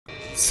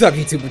Sup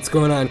YouTube, what's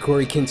going on?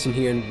 CoryxKenshin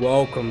here and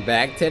welcome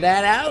back to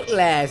that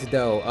Outlast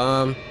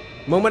though.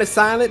 Moment of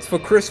silence for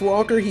Chris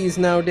Walker, he's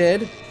now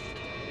dead.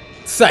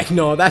 Psych,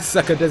 no, that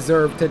sucker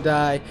deserved to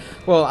die.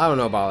 Well, I don't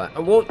know about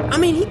that. Well, I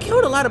mean, he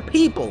killed a lot of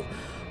people.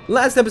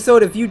 Last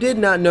episode, if you did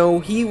not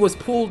know, he was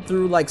pulled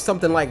through like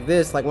something like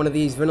this, like one of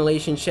these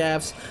ventilation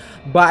shafts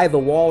by the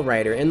wall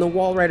rider. And the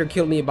wall rider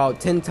killed me about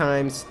 10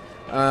 times.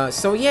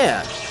 So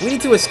yeah, we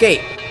need to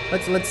escape.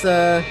 Let's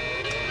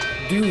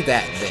do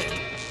that then.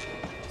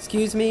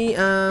 Excuse me,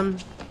 my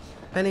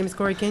name is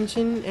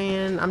CoryxKenshin,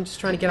 and I'm just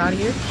trying to get out of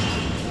here.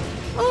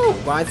 Oh,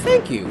 why,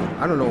 thank you.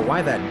 I don't know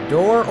why that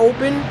door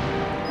opened.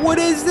 What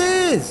is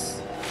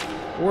this?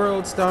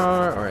 World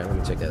star. Alright, let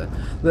me check that out.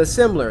 The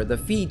assembler, the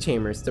feed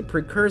chambers, the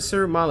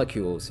precursor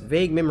molecules.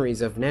 Vague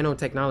memories of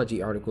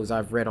nanotechnology articles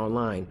I've read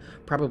online.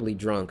 Probably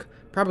drunk.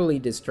 Probably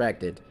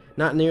distracted.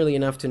 Not nearly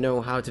enough to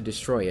know how to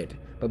destroy it.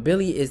 But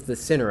Billy is the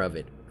center of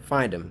it.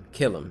 Find him.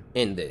 Kill him.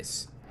 End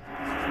this.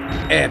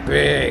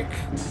 Epic!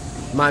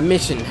 My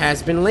mission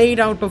has been laid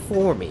out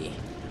before me.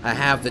 I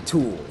have the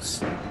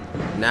tools.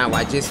 Now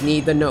I just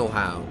need the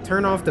know-how.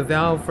 Turn off the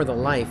valve for the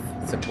life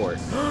support.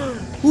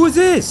 Who is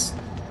this?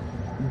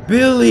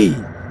 Billy!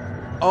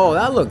 Oh,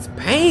 that looks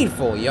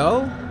painful,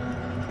 yo.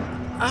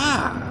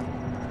 Ah.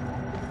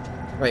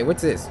 Wait,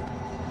 what's this?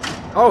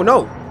 Oh,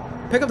 no.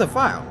 Pick up the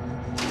file.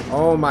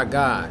 Oh my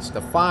gosh,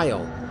 the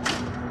file.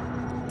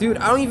 Dude,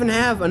 I don't even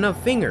have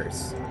enough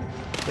fingers.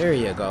 There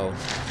you go.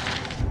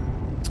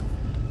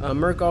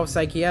 Murkoff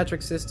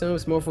Psychiatric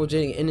Systems,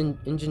 Morphogenic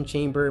Engine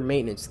Chamber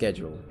Maintenance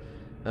Schedule.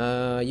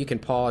 You can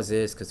pause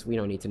this because we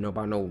don't need to know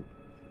about no...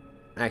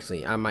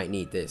 Actually, I might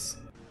need this.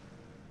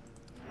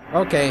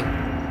 Okay.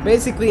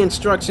 Basically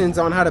instructions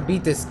on how to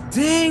beat this.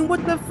 Dang,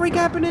 what the freak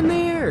happened in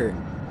there?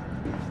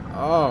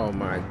 Oh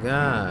my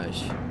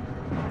gosh.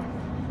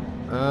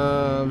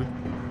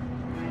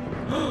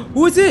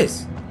 Who is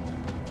this?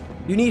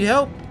 You need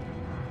help?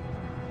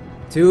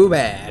 Too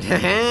bad.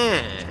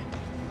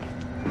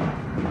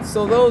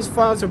 So those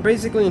files are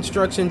basically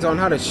instructions on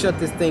how to shut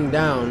this thing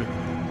down.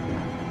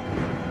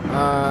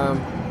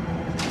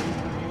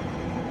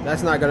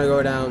 That's not gonna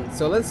go down.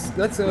 So let's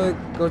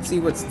go see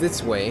what's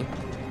this way.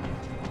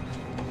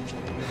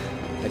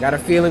 I got a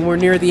feeling we're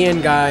near the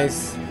end,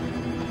 guys.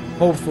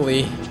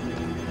 Hopefully.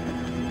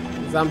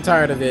 'Cause I'm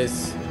tired of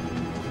this.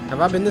 Have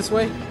I been this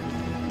way?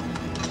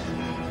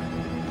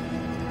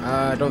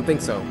 I don't think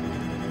so.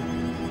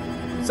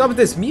 What's up with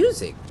this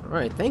music?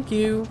 Alright, thank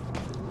you.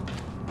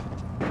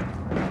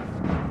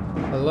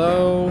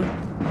 Hello?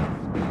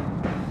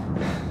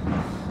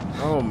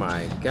 Oh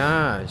my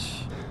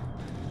gosh.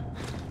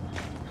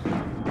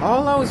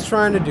 All I was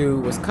trying to do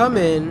was come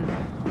in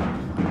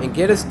and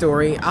get a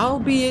story,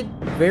 albeit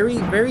very,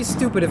 very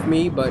stupid of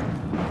me, but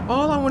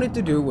all I wanted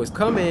to do was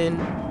come in,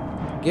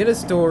 get a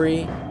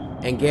story,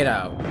 and get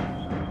out.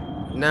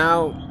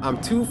 Now,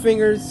 I'm 2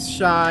 fingers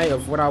shy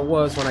of what I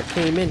was when I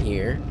came in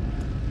here.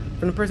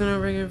 From the person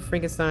over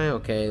Frankenstein,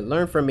 okay.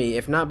 Learn from me,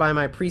 if not by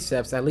my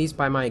precepts, at least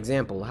by my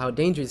example. How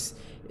dangerous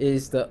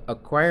is the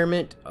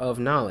acquirement of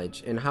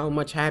knowledge, and how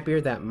much happier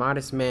that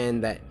modest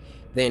man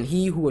than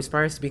he who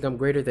aspires to become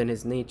greater than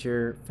his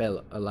nature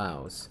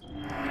allows.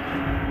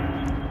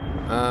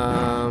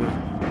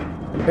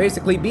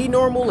 Basically, be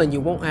normal and you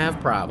won't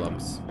have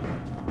problems.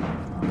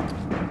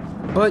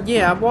 But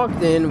yeah, I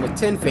walked in with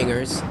 10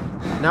 fingers.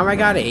 Now I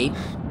got 8.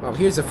 Well,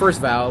 here's the first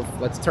valve.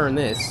 Let's turn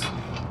this.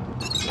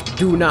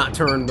 Do not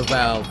turn the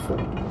valve.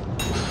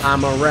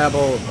 I'm a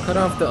rebel. Cut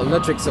off the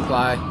electric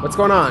supply. What's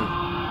going on?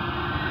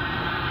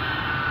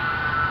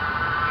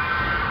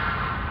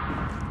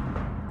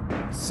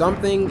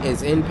 Something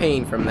is in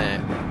pain from that.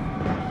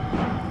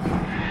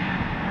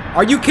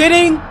 Are you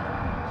kidding?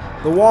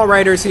 The wall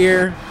rider's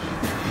here.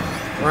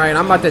 Alright,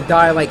 I'm about to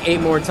die like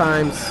 8 more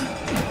times.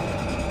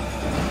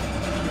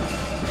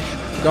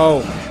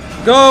 Go.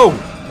 Go!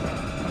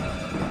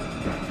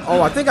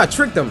 Oh, I think I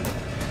tricked him.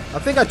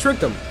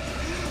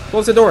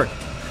 Close the door.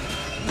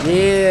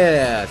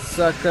 Yeah,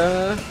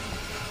 sucker.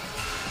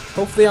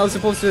 Hopefully I was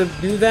supposed to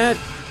do that.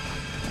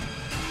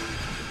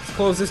 Let's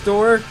close this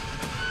door.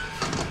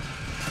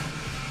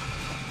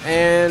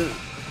 And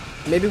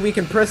maybe we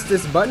can press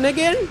this button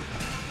again?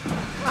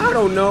 I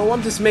don't know.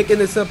 I'm just making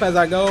this up as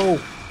I go.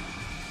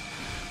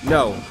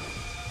 No.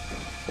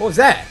 What was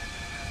that?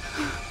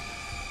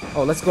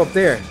 Oh, let's go up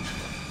there.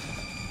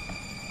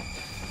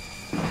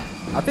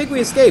 I think we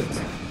escaped.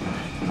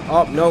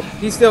 Oh, nope.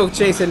 He's still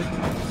chasing.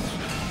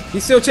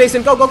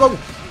 Go, go, go.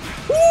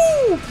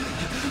 Woo!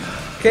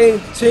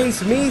 Can't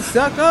chase me,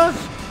 sucker.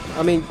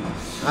 I mean,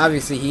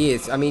 obviously he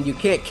is. I mean, you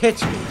can't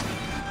catch me.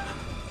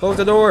 Close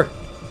the door.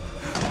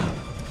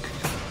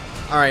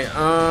 Alright,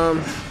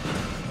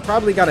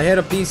 probably gotta head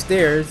up these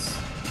stairs.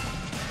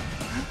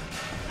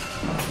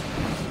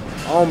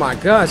 Oh my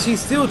gosh, he's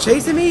still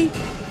chasing me?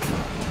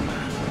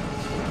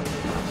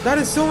 That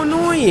is so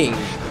annoying.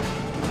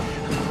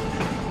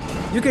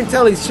 You can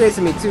tell he's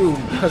chasing me too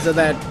because of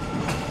that,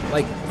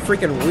 like,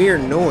 freaking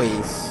weird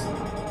noise.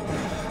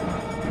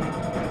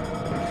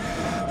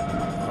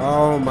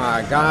 Oh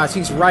my gosh,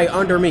 he's right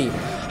under me.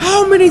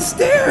 How many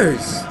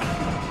stairs?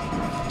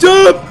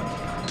 Jump!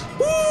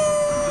 Woo!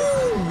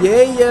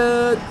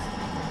 Yeah.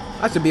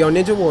 I should be on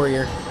Ninja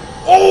Warrior.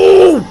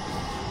 Oh!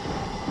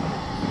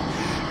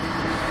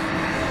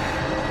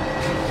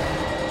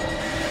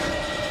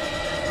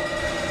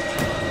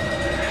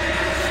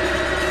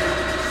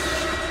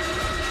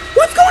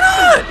 What's going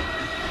on?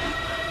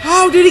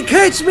 How did he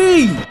catch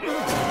me?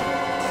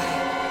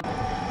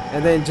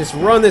 And then just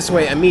run this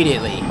way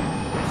immediately.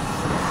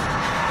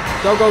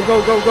 Go, go,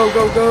 go, go, go,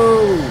 go,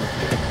 go.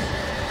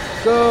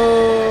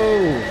 Go.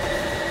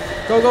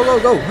 Go, go, go,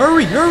 go.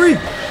 Hurry, hurry.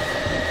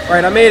 All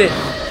right, I made it.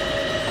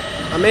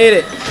 I made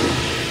it.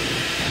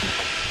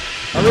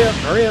 Hurry up,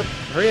 hurry up,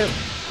 hurry up.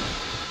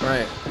 All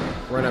right,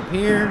 run up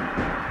here.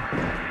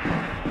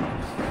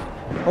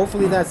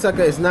 Hopefully that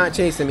sucker is not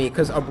chasing me,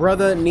 because a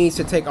brother needs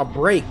to take a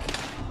break.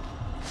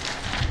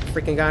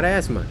 Freaking got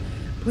asthma.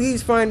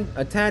 Please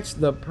attach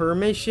the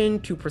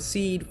permission to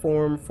proceed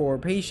form for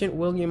patient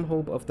William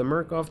Hope of the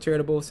Murkoff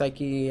Charitable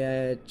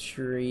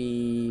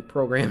Psychiatry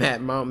Program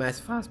at Mount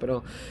Massive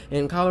Hospital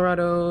in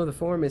Colorado. The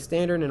form is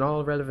standard in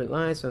all relevant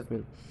lines.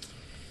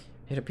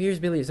 It appears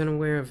Billy is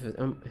unaware of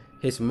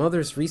his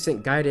mother's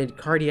recent guided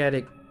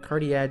cardiac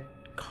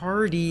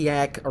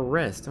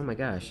arrest. Oh my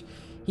gosh.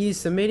 He is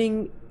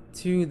submitting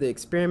to the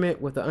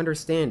experiment with the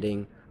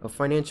understanding of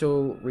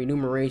financial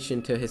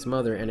remuneration to his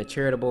mother and a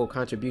charitable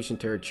contribution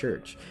to her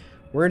church.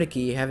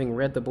 Wernicke, having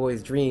read the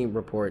boy's dream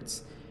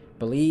reports,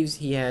 believes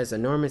he has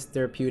enormous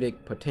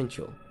therapeutic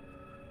potential.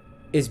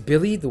 Is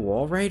Billy the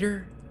wall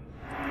rider?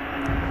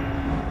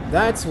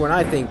 That's what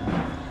I think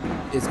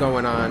is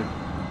going on.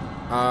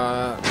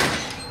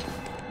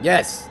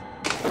 Yes!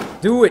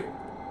 Do it!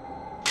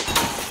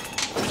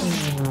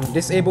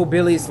 Disable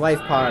Billy's life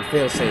pod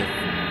failsafe.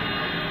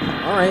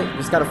 Alright,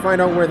 just gotta find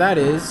out where that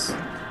is.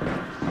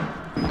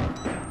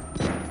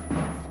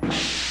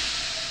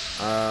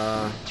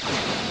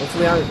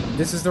 Hopefully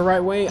this is the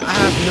right way. I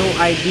have no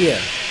idea.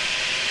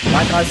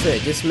 Like I said,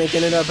 just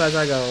making it up as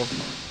I go.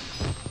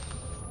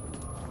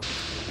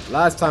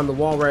 Last time the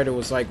wall rider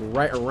was like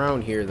right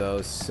around here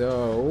though,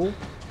 so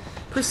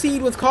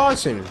proceed with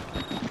caution.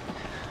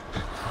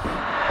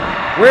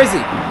 Where is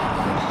he?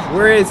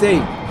 Where is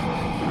he?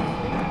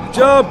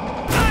 Jump!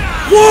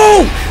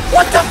 Whoa!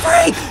 What the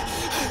freak?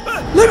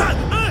 Look!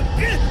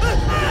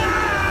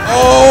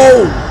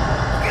 Oh!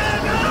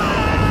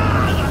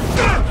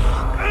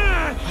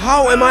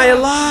 How am I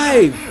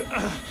alive?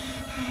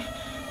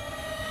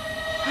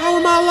 How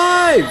am I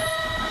alive?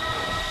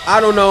 I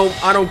don't know.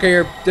 I don't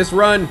care. Just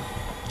run.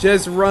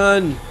 Just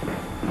run.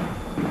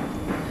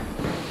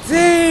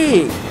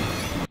 Dang!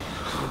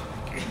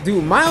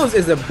 Dude, Miles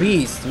is a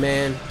beast,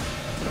 man.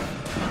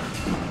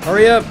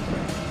 Hurry up.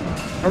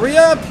 Hurry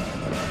up.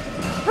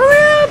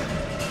 Hurry up.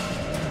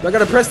 Do I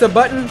gotta press the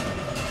button?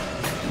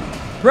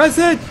 Press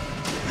it.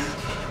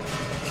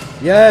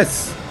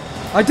 Yes.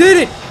 I did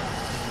it.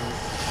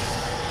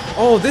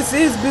 Oh, this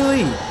is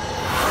Billy.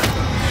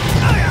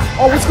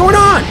 Oh, what's going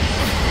on?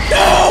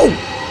 No!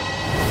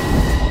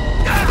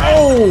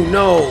 Oh,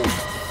 no.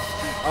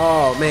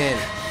 Oh, man.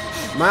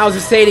 Miles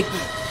is taking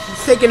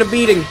a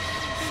beating.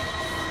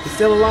 He's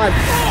still alive.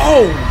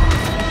 Oh!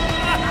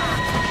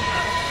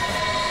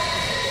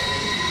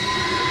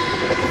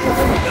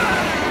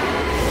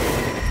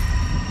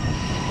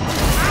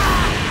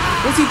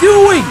 What's he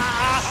doing?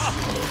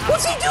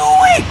 What's he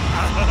doing?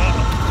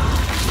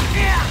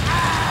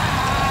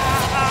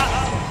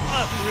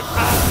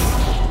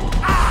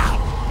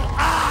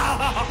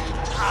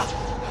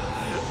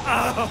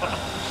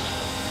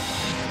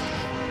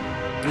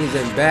 He's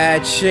in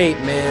bad shape,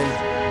 man.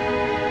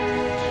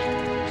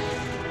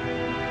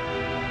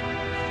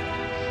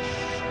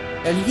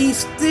 And he's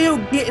still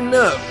getting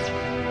up.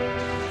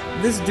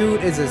 This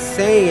dude is a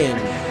Saiyan.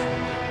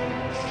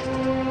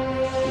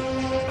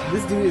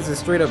 This dude is a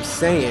straight up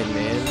Saiyan,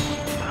 man.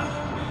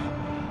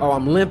 Oh,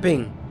 I'm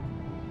limping.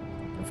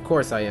 Of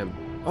course I am.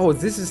 Oh,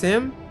 this is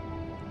him?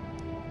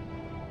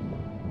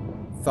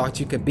 Thought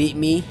you could beat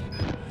me?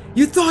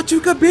 You thought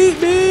you could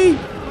beat me?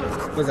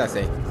 What does that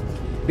say?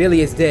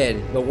 Billy is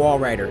dead. The wall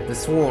rider, the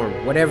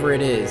swarm, whatever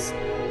it is.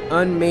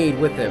 Unmade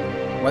with him.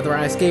 Whether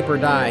I escape or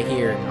die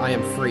here, I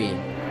am free.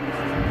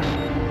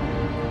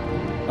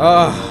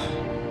 Ugh.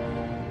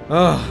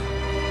 Ugh.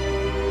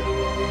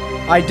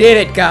 I did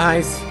it,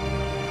 guys.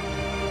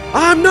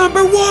 I'm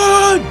number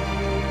one!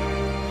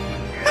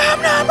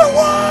 I'm number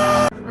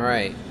one!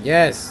 Alright,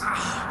 yes.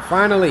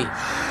 Finally.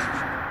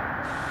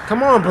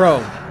 Come on,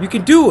 bro. You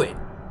can do it.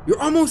 You're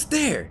almost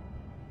there.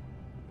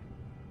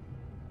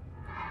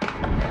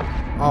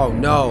 Oh,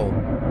 no.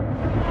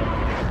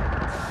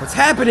 What's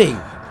happening?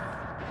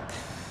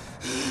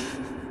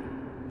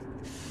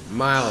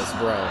 Miles,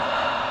 bro.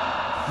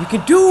 You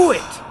can do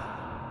it.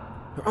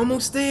 You're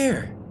almost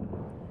there.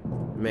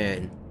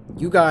 Man,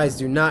 you guys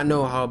do not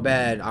know how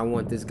bad I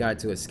want this guy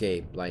to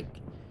escape. Like,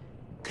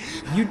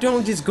 you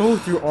don't just go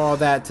through all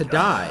that to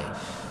die.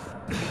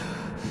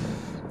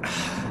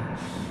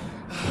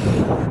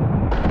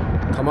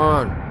 Come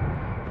on.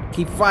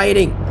 Keep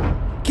fighting.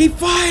 Keep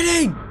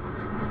fighting.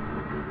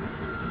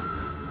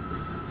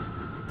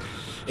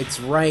 It's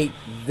right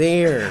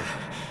there.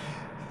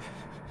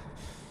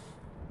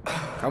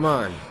 Come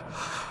on.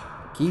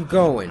 Keep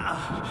going.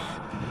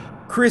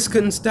 Chris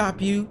couldn't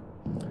stop you.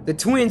 The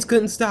twins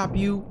couldn't stop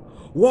you.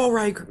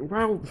 Wallrider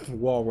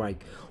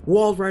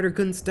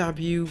couldn't stop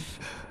you.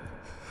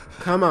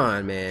 Come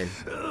on, man.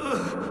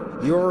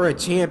 You're a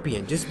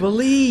champion. Just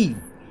believe.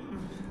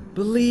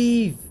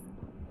 Believe.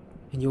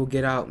 And you'll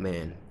get out,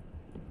 man.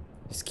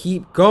 Just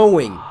keep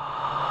going.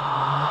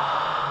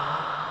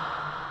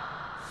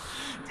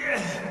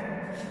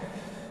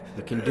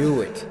 You can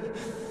do it.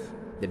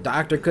 The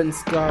doctor couldn't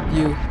stop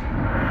you.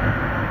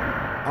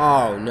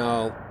 Oh,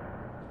 no.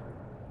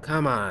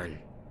 Come on.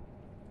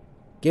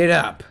 Get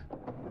up.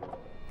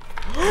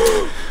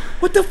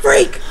 What the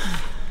freak?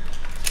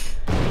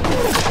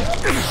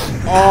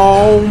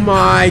 Oh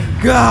my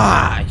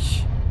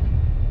gosh.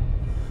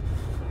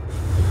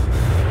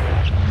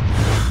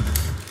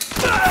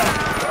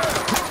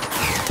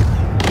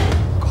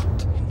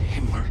 Gott in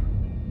Himmel.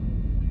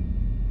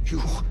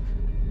 You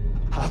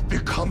have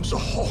become the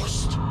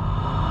host.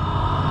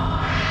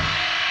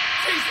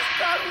 Jesus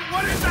God,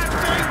 what is that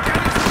thing?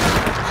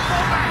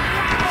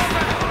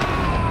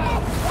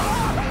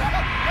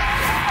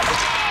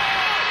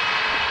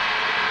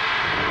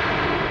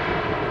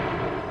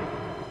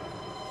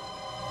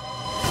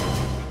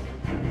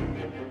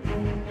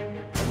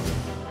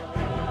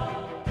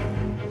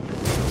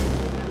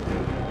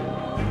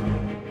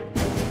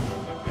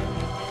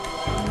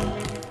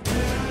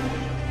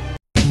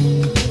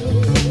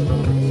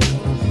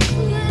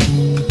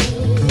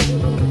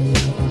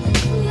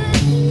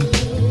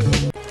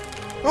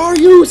 Are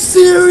you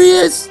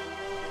serious?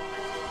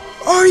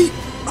 Are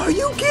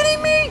you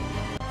kidding me?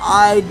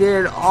 I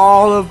did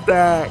all of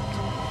that.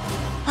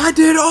 I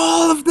did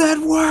all of that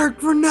work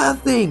for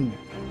nothing.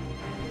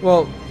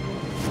 Well,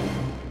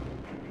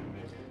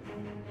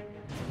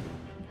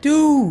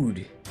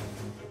 dude,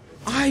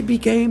 I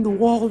became the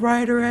wall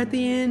rider at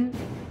the end.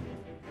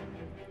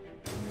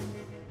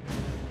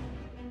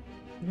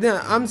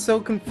 Nah, I'm so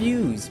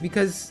confused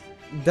because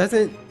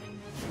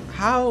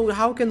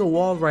how can the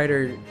wall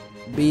rider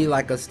be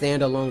like a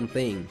standalone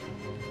thing?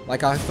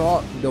 Like, I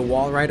thought the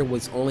wall rider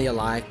was only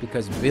alive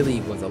because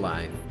Billy was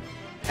alive.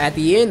 At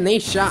the end, they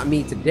shot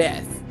me to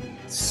death,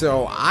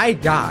 so I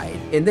died,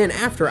 and then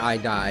after I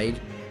died,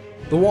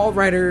 the wall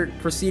rider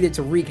proceeded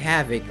to wreak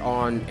havoc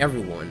on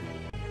everyone.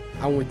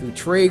 I went through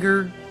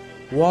Traeger,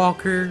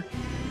 Walker,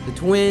 the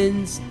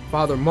twins,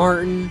 Father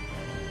Martin,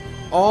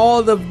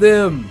 all of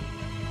them,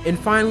 and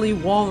finally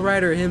Wall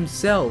Rider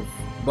himself.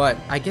 But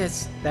I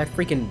guess that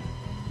freaking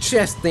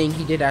chest thing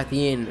he did at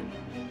the end,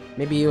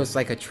 maybe it was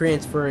like a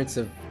transference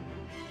of,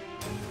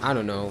 I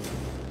don't know.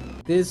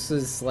 This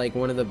is like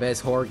one of the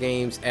best horror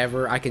games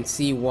ever. I can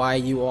see why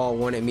you all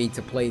wanted me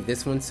to play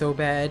this one so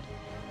bad.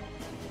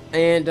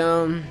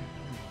 And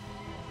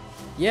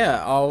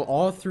yeah,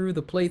 all through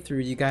the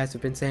playthrough you guys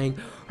have been saying,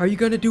 are you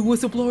gonna do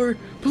Whistleblower?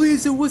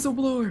 Please do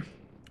Whistleblower.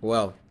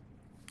 Well,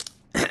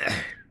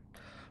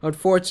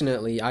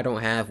 unfortunately I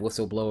don't have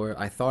Whistleblower.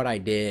 I thought I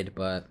did,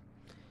 but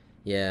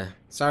yeah,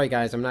 sorry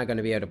guys, I'm not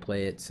gonna be able to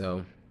play it,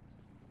 so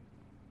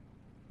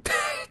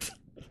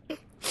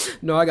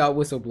no, I got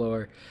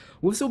Whistleblower.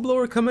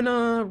 Whistleblower coming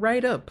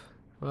right up.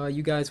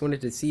 You guys wanted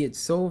to see it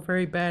so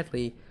very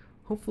badly.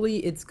 Hopefully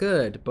it's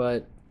good,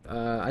 but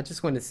I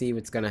just want to see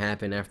what's gonna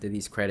happen after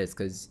these credits,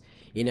 because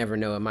you never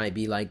know, it might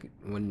be like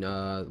when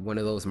one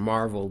of those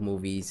Marvel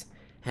movies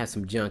has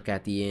some junk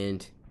at the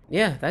end.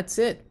 Yeah, that's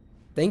it.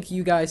 Thank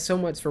you guys so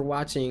much for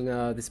watching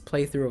this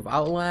playthrough of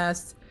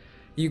Outlast.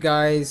 You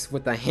guys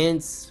with the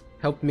hints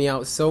helped me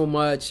out so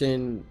much,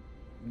 and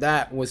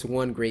that was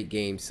one great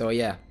game. So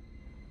yeah,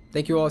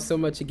 thank you all so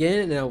much again,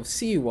 and I will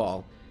see you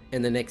all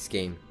in the next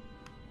game.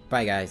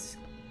 Bye guys.